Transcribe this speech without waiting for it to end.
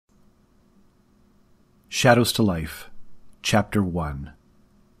Shadows to Life, Chapter 1.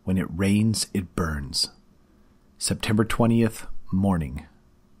 When it rains, it burns. September 20th, morning,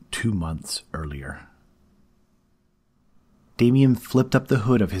 2 months earlier. Damien flipped up the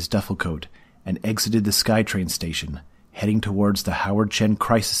hood of his duffel coat and exited the SkyTrain station, heading towards the Howard Chen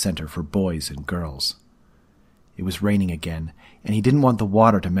Crisis Center for Boys and Girls. It was raining again, and he didn't want the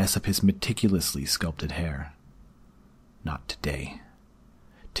water to mess up his meticulously sculpted hair. Not today.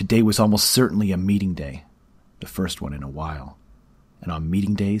 Today was almost certainly a meeting day, the first one in a while. And on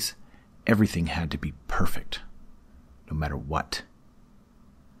meeting days, everything had to be perfect, no matter what.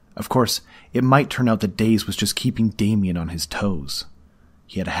 Of course, it might turn out that Days was just keeping Damien on his toes.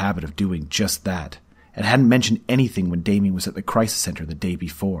 He had a habit of doing just that, and hadn't mentioned anything when Damien was at the crisis center the day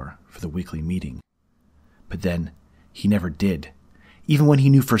before for the weekly meeting. But then, he never did, even when he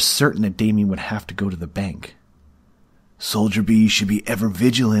knew for certain that Damien would have to go to the bank. "Soldier Bee should be ever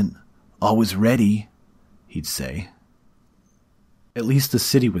vigilant, always ready," he'd say. At least the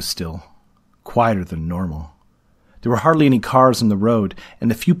city was still, quieter than normal. There were hardly any cars on the road,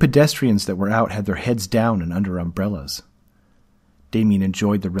 and the few pedestrians that were out had their heads down and under umbrellas. Damien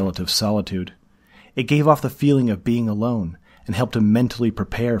enjoyed the relative solitude. It gave off the feeling of being alone, and helped him mentally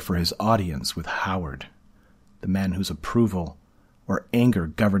prepare for his audience with Howard, the man whose approval or anger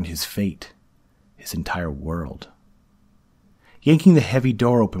governed his fate, his entire world. Yanking the heavy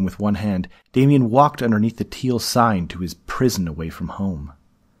door open with one hand, Damien walked underneath the teal sign to his prison away from home.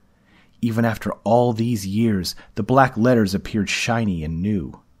 Even after all these years, the black letters appeared shiny and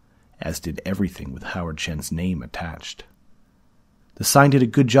new, as did everything with Howard Chen's name attached. The sign did a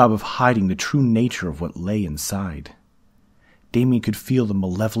good job of hiding the true nature of what lay inside. Damien could feel the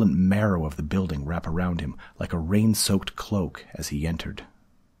malevolent marrow of the building wrap around him like a rain-soaked cloak as he entered.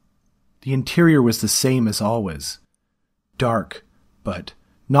 The interior was the same as always. Dark, but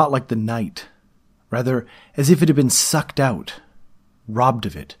not like the night. Rather, as if it had been sucked out, robbed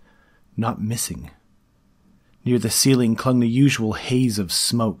of it, not missing. Near the ceiling clung the usual haze of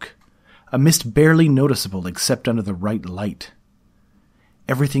smoke, a mist barely noticeable except under the right light.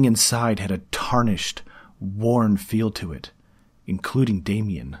 Everything inside had a tarnished, worn feel to it, including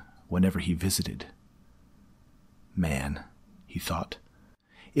Damien whenever he visited. Man, he thought,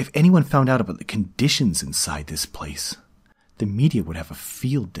 if anyone found out about the conditions inside this place, the media would have a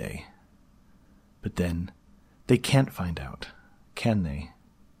field day. But then, they can't find out, can they?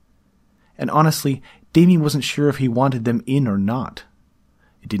 And honestly, Damien wasn't sure if he wanted them in or not.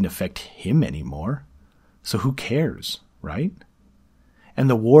 It didn't affect him anymore, so who cares, right? And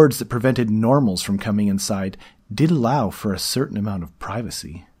the wards that prevented normals from coming inside did allow for a certain amount of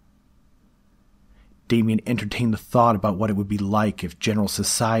privacy. Damien entertained the thought about what it would be like if general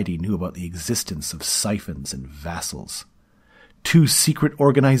society knew about the existence of siphons and vassals. 2 secret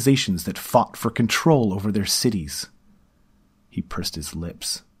organizations that fought for control over their cities. He pursed his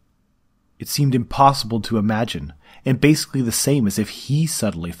lips. It seemed impossible to imagine, and basically the same as if he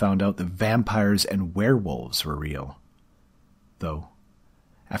suddenly found out that vampires and werewolves were real. Though,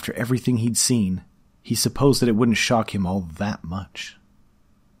 after everything he'd seen, he supposed that it wouldn't shock him all that much.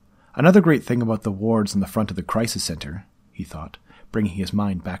 Another great thing about the wards in the front of the crisis center, he thought, bringing his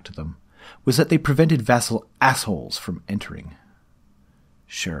mind back to them, was that they prevented vassal assholes from entering.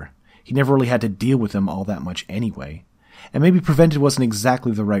 Sure, he never really had to deal with them all that much anyway, and maybe prevented wasn't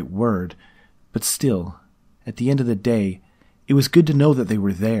exactly the right word, but still, at the end of the day, it was good to know that they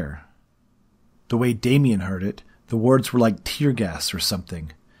were there. The way Damien heard it, the wards were like tear gas or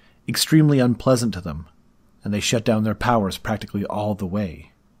something, extremely unpleasant to them, and they shut down their powers practically all the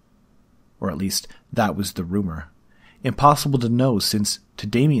way. Or at least, that was the rumor. Impossible to know since, to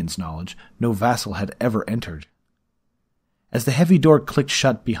Damien's knowledge, no vassal had ever entered. As the heavy door clicked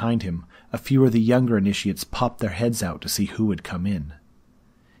shut behind him, a few of the younger initiates popped their heads out to see who had come in.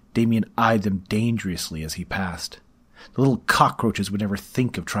 Damien eyed them dangerously as he passed. The little cockroaches would never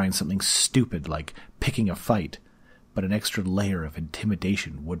think of trying something stupid like picking a fight, but an extra layer of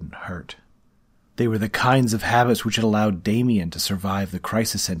intimidation wouldn't hurt. They were the kinds of habits which had allowed Damien to survive the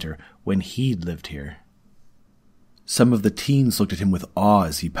crisis center when he'd lived here. Some of the teens looked at him with awe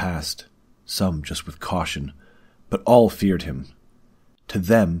as he passed, some just with caution, but all feared him. To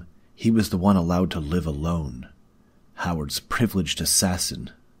them, he was the one allowed to live alone, Howard's privileged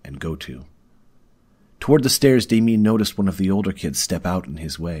assassin and go-to. Toward the stairs, Damien noticed one of the older kids step out in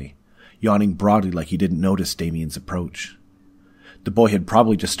his way, yawning broadly like he didn't notice Damien's approach. The boy had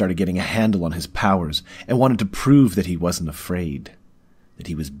probably just started getting a handle on his powers and wanted to prove that he wasn't afraid, that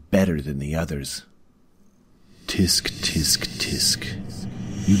he was better than the others. "Tisk, tisk, tisk.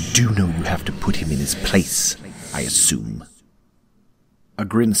 You do know you have to put him in his place, I assume." A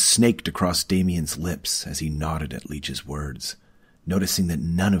grin snaked across Damien's lips as he nodded at Leech's words, noticing that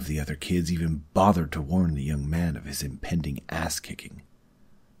none of the other kids even bothered to warn the young man of his impending ass-kicking.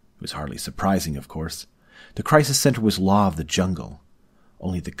 It was hardly surprising, of course. The crisis center was law of the jungle.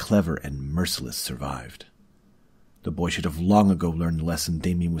 Only the clever and merciless survived. The boy should have long ago learned the lesson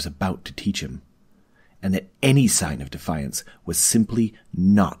Damien was about to teach him, and that any sign of defiance was simply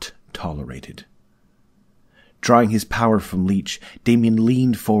not tolerated. Drawing his power from Leech, Damien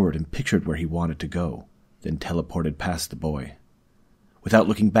leaned forward and pictured where he wanted to go, then teleported past the boy. Without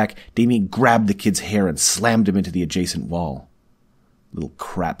looking back, Damien grabbed the kid's hair and slammed him into the adjacent wall. Little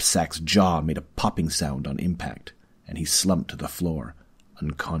crapsack's jaw made a popping sound on impact, and he slumped to the floor,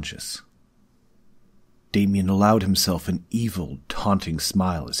 unconscious. Damien allowed himself an evil, taunting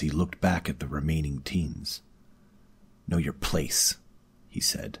smile as he looked back at the remaining teens. "Know your place," he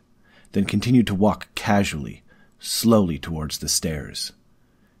said, then continued to walk casually, slowly towards the stairs.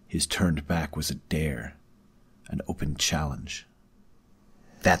 His turned back was a dare, an open challenge.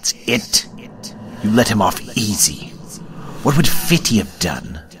 "That's it? You let him off easy. What would Fitty have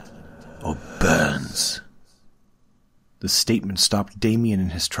done? Or Burns?" The statement stopped Damien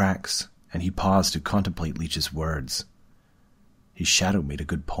in his tracks, and he paused to contemplate Leech's words. His shadow made a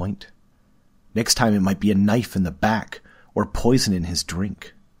good point. Next time it might be a knife in the back, or poison in his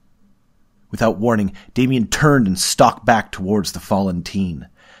drink. Without warning, Damien turned and stalked back towards the fallen teen.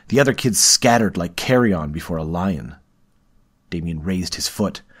 The other kids scattered like carrion before a lion. Damien raised his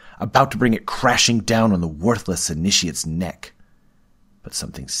foot, about to bring it crashing down on the worthless initiate's neck. But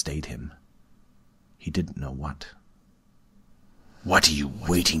something stayed him. He didn't know what. "What are you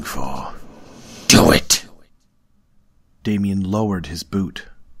waiting for? Do it!" Damien lowered his boot.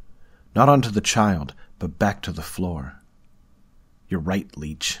 Not onto the child, but back to the floor. "You're right,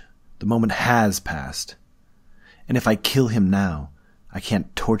 Leech. The moment has passed. And if I kill him now, I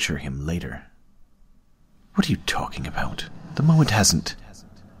can't torture him later." "What are you talking about? The moment hasn't..."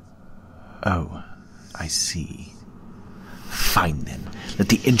 "Oh, I see. Fine then. Let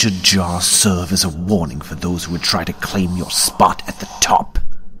the injured jaw serve as a warning for those who would try to claim your spot at the top.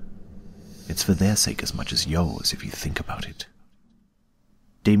 It's for their sake as much as yours, if you think about it."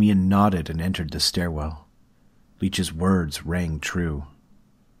 Damien nodded and entered the stairwell. Leech's words rang true.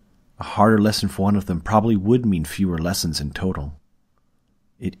 A harder lesson for one of them probably would mean fewer lessons in total.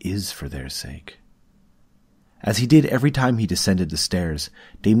 It is for their sake. As he did every time he descended the stairs,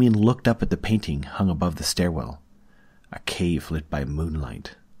 Damien looked up at the painting hung above the stairwell, a cave lit by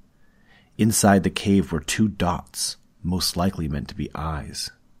moonlight. Inside the cave were 2 dots, most likely meant to be eyes.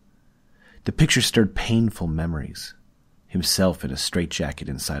 The picture stirred painful memories. Himself in a straitjacket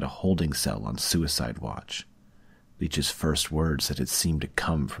inside a holding cell on suicide watch. Leech's first words that had seemed to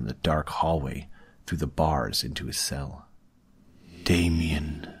come from the dark hallway through the bars into his cell.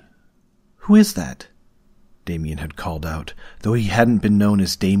 "Damien." "Who is that?" Damien had called out, though he hadn't been known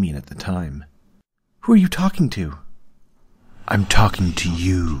as Damien at the time. "Who are you talking to?" "I'm talking to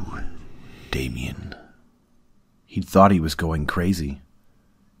you, Damien." He'd thought he was going crazy.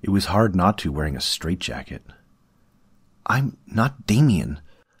 It was hard not to, wearing a straitjacket. "I'm not Damien.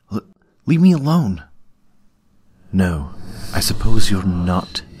 Leave me alone." "No, I suppose you're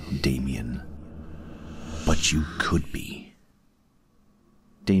not Damien. But you could be."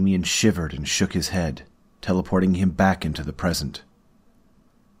 Damien shivered and shook his head, teleporting him back into the present.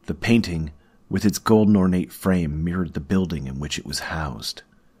 The painting, with its golden ornate frame, mirrored the building in which it was housed,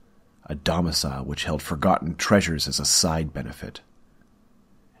 a domicile which held forgotten treasures as a side benefit.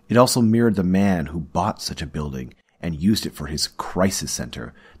 It also mirrored the man who bought such a building and used it for his crisis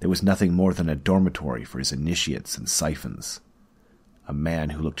center that was nothing more than a dormitory for his initiates and siphons. A man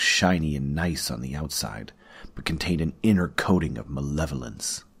who looked shiny and nice on the outside, but contained an inner coating of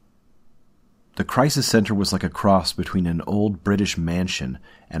malevolence. The crisis center was like a cross between an old British mansion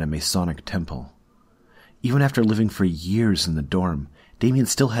and a Masonic temple. Even after living for years in the dorm, Damien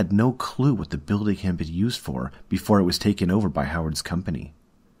still had no clue what the building had been used for before it was taken over by Howard's company.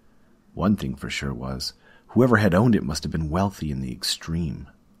 One thing for sure was, whoever had owned it must have been wealthy in the extreme.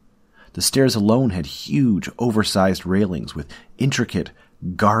 The stairs alone had huge, oversized railings with intricate,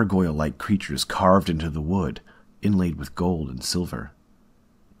 gargoyle-like creatures carved into the wood, inlaid with gold and silver.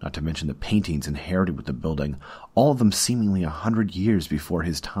 Not to mention the paintings inherited with the building, all of them seemingly 100 years before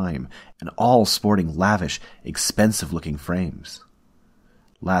his time, and all sporting lavish, expensive-looking frames.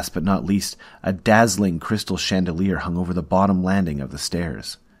 Last but not least, a dazzling crystal chandelier hung over the bottom landing of the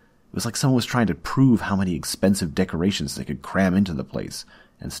stairs. It was like someone was trying to prove how many expensive decorations they could cram into the place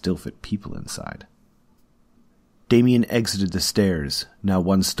and still fit people inside. Damien exited the stairs, now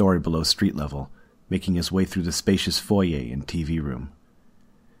 1 story below street level, making his way through the spacious foyer and TV room.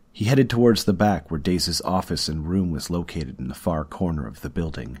 He headed towards the back where Daze's office and room was located in the far corner of the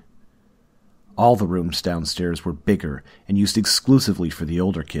building. All the rooms downstairs were bigger and used exclusively for the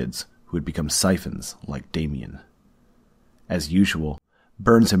older kids, who had become siphons like Damien. As usual,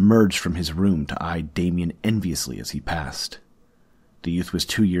 Burns emerged from his room to eye Damien enviously as he passed. The youth was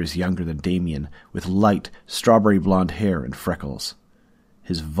 2 years younger than Damien, with light, strawberry blonde hair and freckles.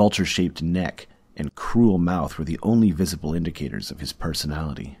 His vulture-shaped neck and cruel mouth were the only visible indicators of his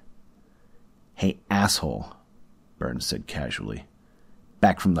personality. "Hey, asshole," Burns said casually.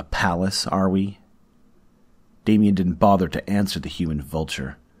 "Back from the palace, are we?" Damien didn't bother to answer the human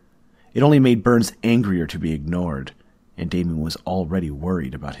vulture. It only made Burns angrier to be ignored, and Damien was already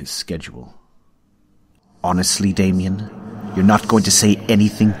worried about his schedule. "Honestly, Damien, you're not going to say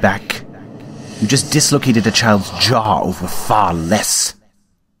anything back? You just dislocated a child's jaw over far less."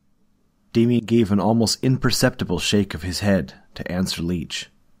 Damien gave an almost imperceptible shake of his head to answer Leech.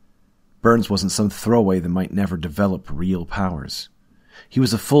 Burns wasn't some throwaway that might never develop real powers. He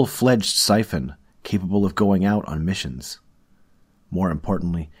was a full-fledged siphon, capable of going out on missions. More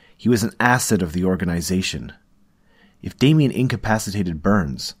importantly, he was an asset of the organization. If Damien incapacitated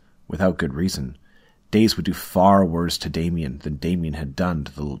Burns, without good reason, Daze would do far worse to Damien than Damien had done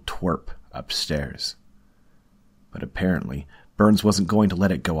to the little twerp upstairs. But apparently, Burns wasn't going to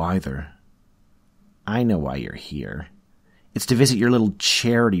let it go either. "I know why you're here. It's to visit your little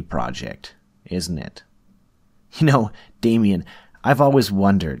charity project, isn't it? You know, Damien, I've always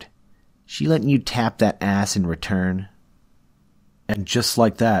wondered, she letting you tap that ass in return?" And just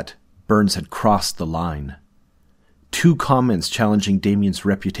like that, Burns had crossed the line. 2 comments challenging Damien's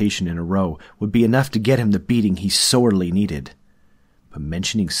reputation in a row would be enough to get him the beating he sorely needed. But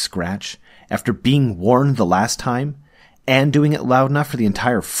mentioning Scratch, after being warned the last time, and doing it loud enough for the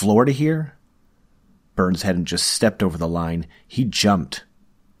entire floor to hear? Burns hadn't just stepped over the line, he jumped.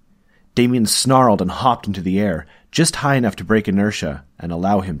 Damien snarled and hopped into the air, just high enough to break inertia and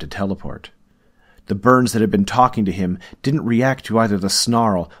allow him to teleport. The Burns that had been talking to him didn't react to either the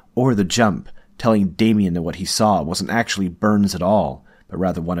snarl or the jump, telling Damien that what he saw wasn't actually Burns at all, but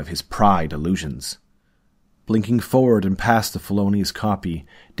rather one of his pride illusions. Blinking forward and past the felonious copy,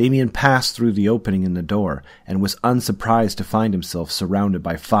 Damien passed through the opening in the door and was unsurprised to find himself surrounded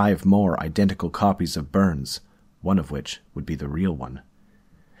by 5 more identical copies of Burns, one of which would be the real one.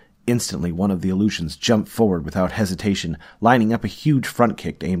 Instantly, one of the illusions jumped forward without hesitation, lining up a huge front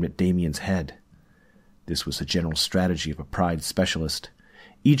kick aimed at Damien's head. This was the general strategy of a Pride specialist.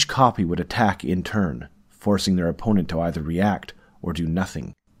 Each copy would attack in turn, forcing their opponent to either react or do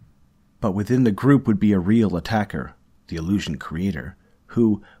nothing. But within the group would be a real attacker, the illusion creator,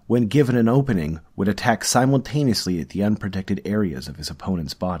 who, when given an opening, would attack simultaneously at the unprotected areas of his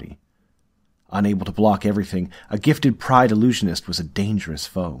opponent's body. Unable to block everything, a gifted Pride illusionist was a dangerous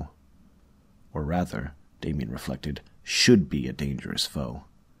foe. Or rather, Damien reflected, should be a dangerous foe.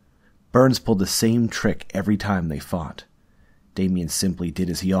 Burns pulled the same trick every time they fought. Damien simply did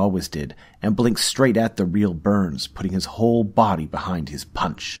as he always did, and blinked straight at the real Burns, putting his whole body behind his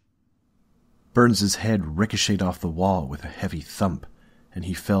punch. Burns's head ricocheted off the wall with a heavy thump, and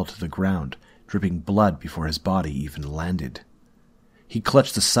he fell to the ground, dripping blood before his body even landed. He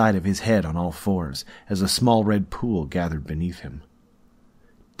clutched the side of his head on all fours as a small red pool gathered beneath him.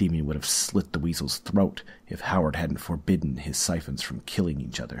 Damien would have slit the weasel's throat if Howard hadn't forbidden his siphons from killing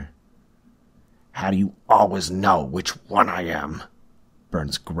each other. "How do you always know which one I am?"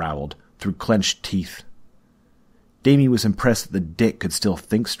 Burns growled, through clenched teeth. Damien was impressed that the dick could still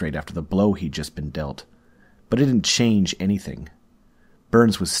think straight after the blow he'd just been dealt, but it didn't change anything.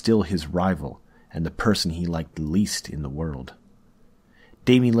 Burns was still his rival, and the person he liked least in the world.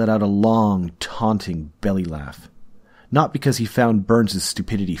 Damien let out a long, taunting belly laugh. Not because he found Burns'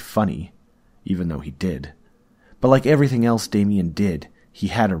 stupidity funny, even though he did, but like everything else Damien did, he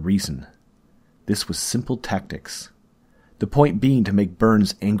had a reason. This was simple tactics. The point being to make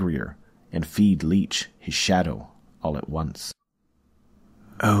Burns angrier, and feed Leech, his shadow, all at once.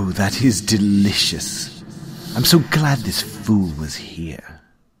 "Oh, that is delicious. I'm so glad this fool was here."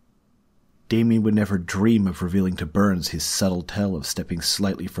 Damien would never dream of revealing to Burns his subtle tell of stepping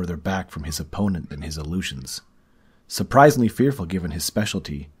slightly further back from his opponent than his illusions. Surprisingly fearful given his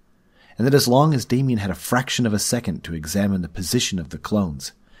specialty, and that as long as Damien had a fraction of a second to examine the position of the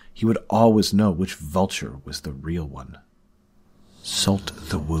clones, he would always know which vulture was the real one. Salt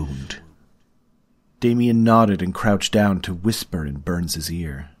the wound. Damien nodded and crouched down to whisper in Burns'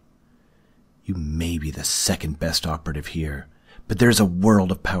 ear. "You may be the second best operative here, but there's a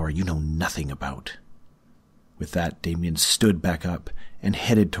world of power you know nothing about." With that, Damien stood back up and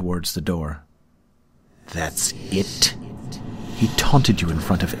headed towards the door. That's it? He taunted you in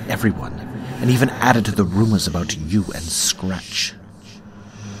front of everyone, and even added to the rumors about you and Scratch.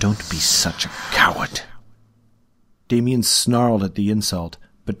 Don't be such a coward. Damien snarled at the insult,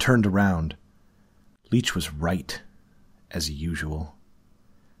 but turned around. Leech was right, as usual.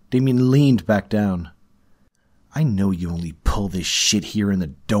 Damien leaned back down. I know you only pull this shit here in the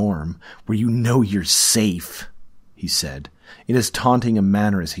dorm, where you know you're safe, he said, in as taunting a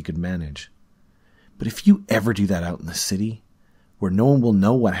manner as he could manage. But if you ever do that out in the city, where no one will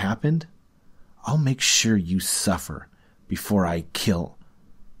know what happened, I'll make sure you suffer before I kill.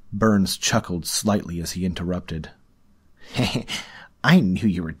 Burns chuckled slightly as he interrupted. I knew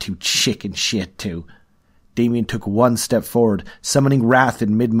you were too chicken shit to. Damien took one step forward, summoning wrath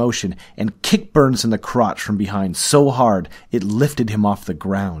in mid-motion, and kicked Burns in the crotch from behind so hard it lifted him off the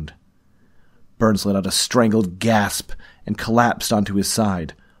ground. Burns let out a strangled gasp and collapsed onto his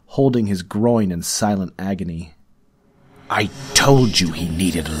side, holding his groin in silent agony. I told you he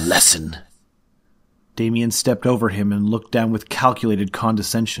needed a lesson. Damien stepped over him and looked down with calculated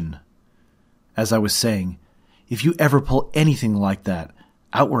condescension. As I was saying, if you ever pull anything like that,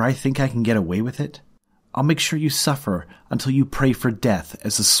 out where I think I can get away with it, I'll make sure you suffer until you pray for death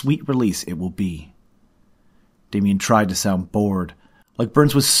as the sweet release it will be. Damien tried to sound bored, like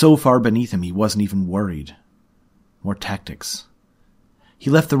Burns was so far beneath him he wasn't even worried. More tactics. He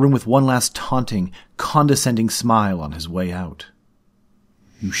left the room with one last taunting, condescending smile on his way out.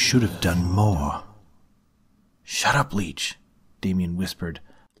 You should have done more. Shut up, Leech, Damien whispered,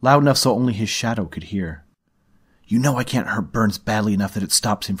 loud enough so only his shadow could hear. You know I can't hurt Burns badly enough that it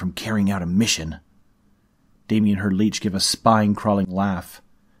stops him from carrying out a mission. Damien heard Leech give a spine-crawling laugh,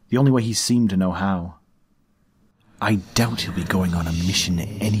 the only way he seemed to know how. I doubt he'll be going on a mission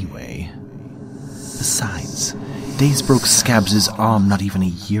anyway. Besides, Daze broke Scabs' arm not even a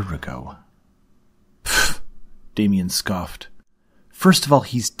year ago. Pfft, Damien scoffed. First of all,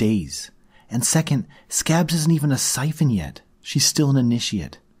 he's Daze. And second, Scabs isn't even a Siphon yet. She's still an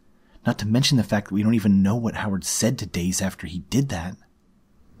initiate. Not to mention the fact that we don't even know what Howard said to Daze after he did that.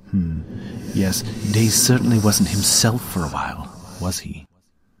 Yes, Daze certainly wasn't himself for a while, was he?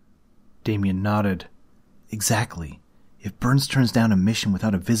 Damien nodded. Exactly. If Burns turns down a mission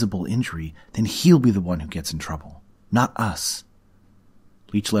without a visible injury, then he'll be the one who gets in trouble, not us.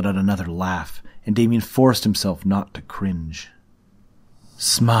 Leech let out another laugh, and Damien forced himself not to cringe.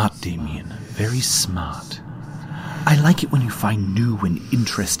 Smart, Damien. Very smart. I like it when you find new and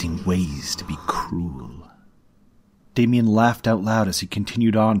interesting ways to be cruel. Damien laughed out loud as he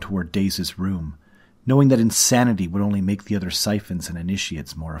continued on toward Daze's room, knowing that insanity would only make the other Siphons and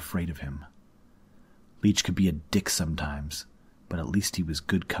initiates more afraid of him. Leech could be a dick sometimes, but at least he was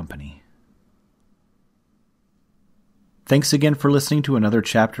good company. Thanks again for listening to another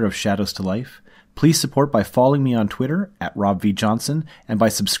chapter of Shadows to Life. Please support by following me on Twitter @RobVJohnson and by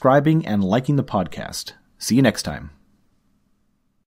subscribing and liking the podcast. See you next time.